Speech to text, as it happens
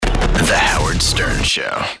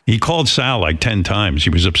show. He called Sal like 10 times. He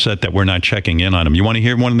was upset that we're not checking in on him. You want to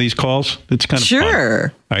hear one of these calls? It's kind of fun.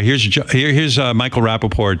 Sure. All right, here's Michael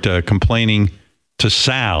Rapaport complaining to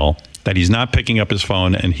Sal that he's not picking up his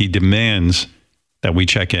phone, and he demands that we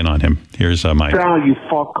check in on him. Here's Mike. Sal, you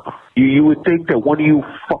fuck. You would think that one of you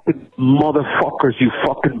fucking motherfuckers, you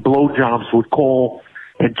fucking blowjobs would call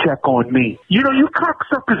and check on me. You know, you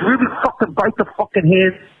cocksuckers really fucking bite the fucking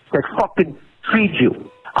hand that fucking feeds you.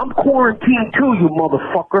 I'm quarantined too, you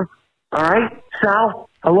motherfucker. All right, Sal?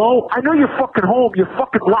 Hello? I know you're fucking home. You're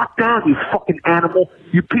fucking locked down, you fucking animal.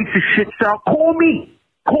 You piece of shit, Sal. Call me.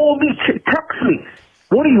 Call me. Text me.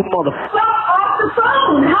 What are you, motherfucker? Stop off the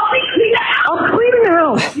phone. Help me clean the house. I'm